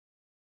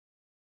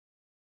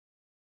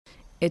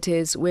It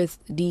is with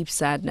deep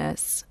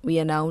sadness we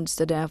announce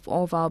the death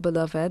of our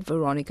beloved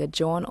Veronica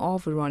John or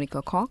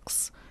Veronica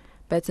Cox,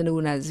 better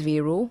known as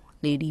Vero,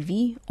 Lady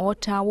V, or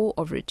Tower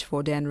of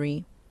Richford,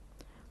 Henry,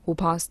 who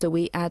passed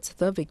away at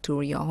the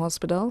Victoria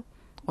Hospital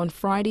on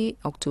Friday,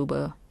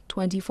 October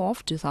 24,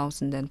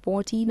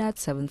 2014 at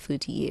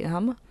 7:30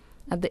 a.m.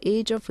 at the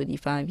age of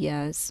 35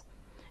 years.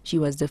 She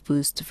was the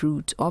first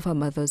fruit of her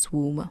mother's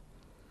womb.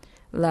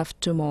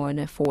 Left to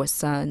mourn 4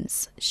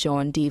 sons: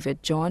 Sean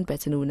David John,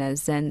 better known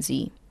as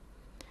Zenzi;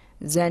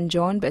 Zen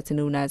John, better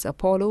known as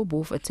Apollo,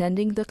 both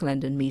attending the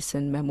Clendon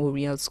Mason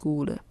Memorial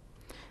School;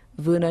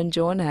 Vernon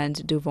John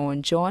and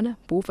Devon John,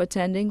 both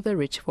attending the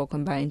Richford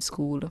Combined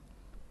School;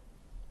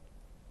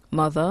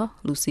 Mother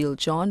Lucille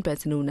John,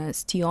 better known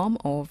as Tiom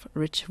of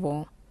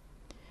Richford;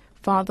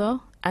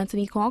 Father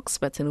Anthony Cox,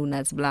 better known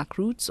as Black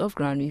Roots of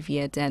Grand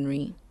Riviere,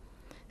 Dennery;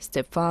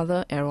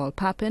 Stepfather Errol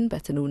Papin,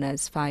 better known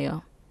as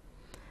Fire;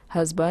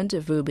 husband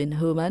Verbin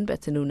Herman,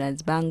 better known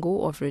as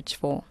Bango of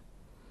Richford;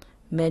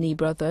 many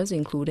brothers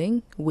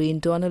including Wayne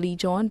Donnelly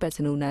John,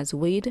 better known as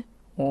Wade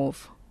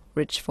of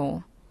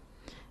Richford;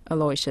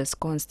 Aloysius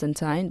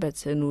Constantine,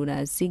 better known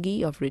as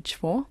Ziggy of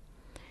Richford;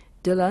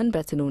 Dylan,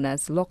 better known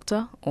as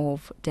Loctor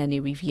of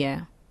Denny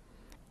Riviere;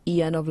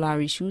 Ian of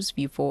Larry Shoes,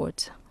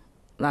 Vieux-Fort;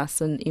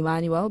 Larson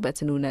Emmanuel,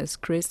 better known as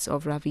Chris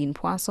of Ravine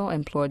Poisson,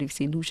 employed with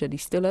St. Lucia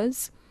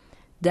Distillers;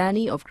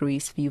 Danny of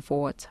Grace,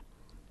 Vieux-Fort.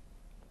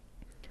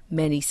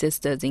 Many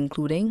sisters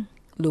including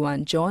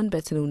Luann John,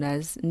 better known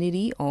as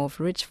Niddy of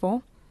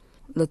Richford;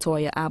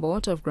 Latoya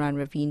Abbott of Grand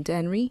Ravine,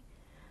 Dennery;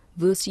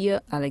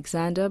 Versia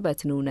Alexander,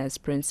 better known as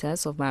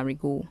Princess of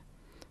Marigot;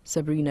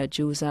 Sabrina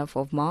Joseph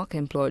of Mark,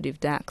 employed with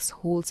Dax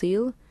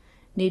Wholesale;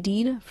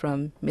 Nadine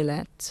from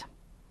Millet.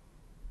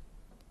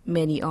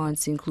 Many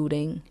aunts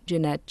including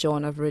Jeanette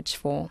John of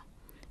Richford;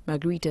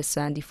 Margarita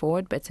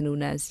Sandyford, better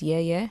known as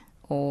Yeye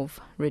of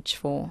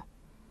Richford;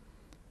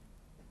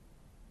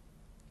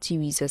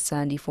 Teresa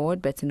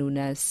Sandyford, better known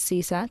as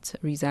Cesat,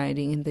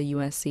 residing in the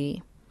USA;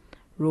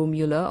 Rome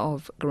Mueller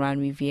of Grand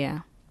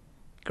Riviere.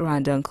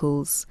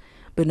 Granduncles: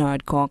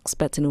 Bernard Cox,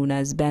 better known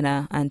as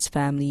Benna and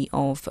family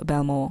of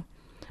Belmore;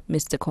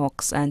 Mr.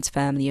 Cox and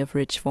family of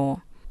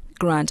Richford.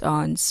 Grand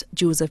aunts: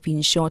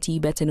 Josephine Shorty,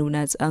 better known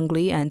as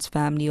Anglais and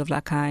family of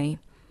Lacaille;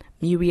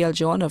 Muriel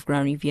John of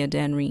Grand Riviere,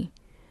 Dennery.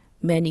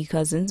 Many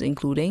cousins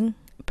including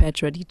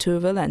Petra de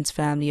Turville and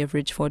family of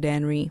Richford,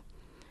 Dennery;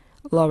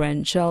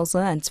 Lauren Chelser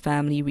and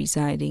family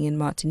residing in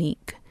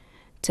Martinique;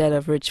 Ted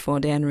of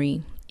Richford,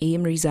 Dennery;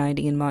 Aim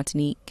residing in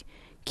Martinique;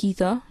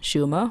 Keitha,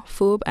 Schumer,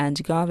 Ferb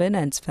and Garvin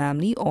and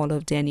family, all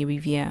of Denny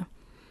Riviere;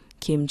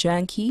 Kim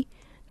Janke,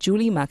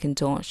 Julie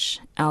McIntosh,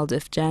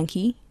 Aldith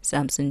Janke,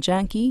 Samson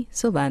Janke,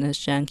 Sylvanus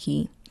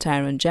Janke,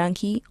 Tyron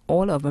Janke,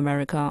 all of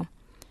America;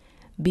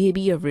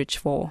 Baby of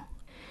Richford;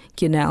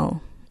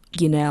 Ginel,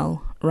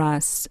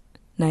 Ras,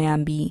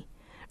 Nyambi,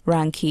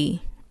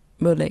 Ranke,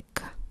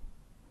 Mulik,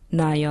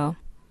 Naya;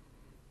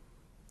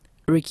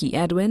 Ricky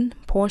Edwin,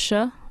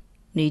 Portia,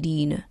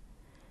 Nadine;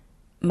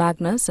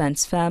 Magnus and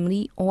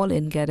family, all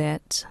in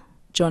Gadet;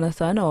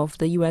 Jonathan of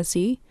the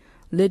USA;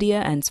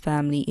 Lydia and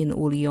family in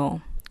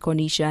Olean;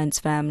 Cornisha and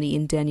family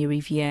in Denny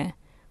Riviere;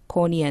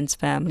 Corny and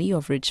family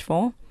of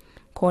Richford;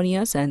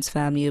 Cornius and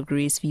family of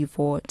Grace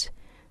Vieux-Fort;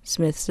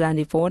 Smith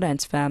Sandyford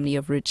and family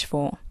of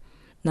Richford;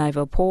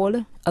 Niver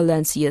Paul,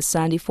 Alencia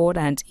Sandyford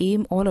and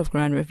Aim, all of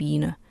Grand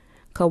Ravine;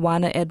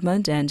 Kawana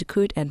Edmund and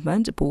Kurt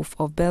Edmund, both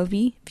of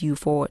Bellevue,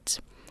 Vieux-Fort;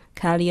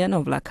 Callian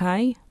of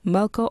Lacaille;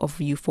 Melka of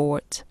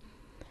Vieux-Fort.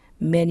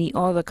 Many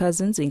other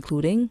cousins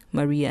including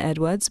Maria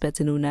Edwards,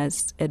 better known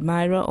as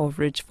Admira of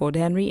Richford,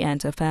 Henry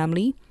and her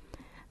family;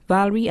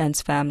 Valerie and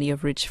family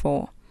of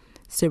Richford;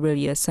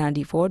 Cyrilia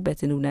Sandyford,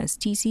 better known as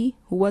TC,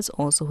 who was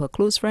also her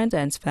close friend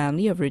and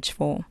family of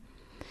Richford;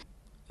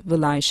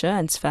 Valisha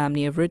and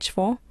family of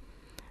Richford;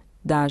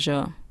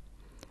 Daja;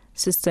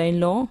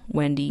 sister-in-law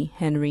Wendy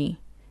Henry.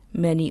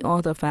 Many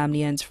other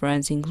family and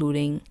friends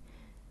including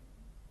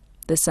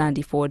the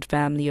Sandyford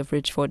family of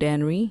Richford,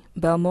 Henry,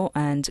 Belmore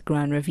and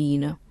Grand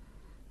Ravine;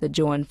 the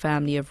John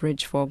family of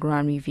Richford,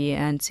 Grand Riviere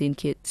and St.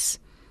 Kitts;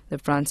 the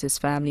Francis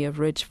family of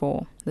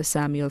Richford; the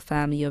Samuel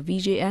family of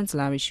VJ and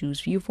Larry Shoes,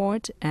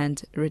 Vieux-Fort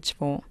and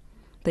Richford;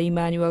 the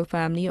Emmanuel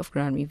family of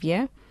Grand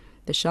Riviere;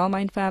 the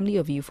Charlemagne family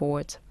of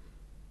Vieux-Fort.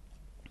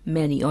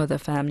 Many other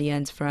family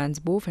and friends,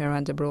 both here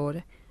and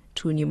abroad,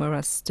 too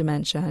numerous to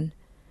mention.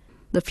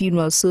 The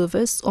funeral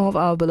service of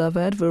our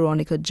beloved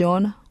Veronica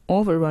John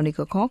or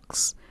Veronica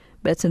Cox,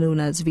 better known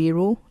as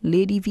Vero,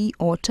 Lady V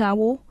or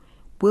Tower,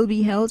 will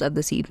be held at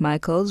the St.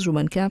 Michael's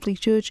Roman Catholic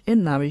Church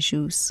in Larry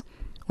Shoes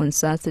on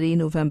Saturday,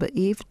 November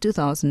 8,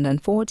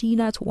 2014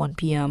 at 1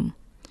 p.m.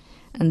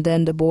 And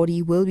then the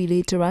body will be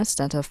laid to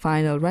rest at her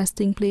final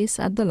resting place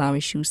at the Larry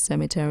Shoes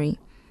Cemetery.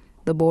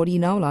 The body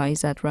now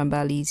lies at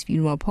Rambali's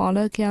Funeral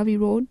Parlor, Calvi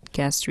Road,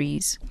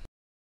 Castries.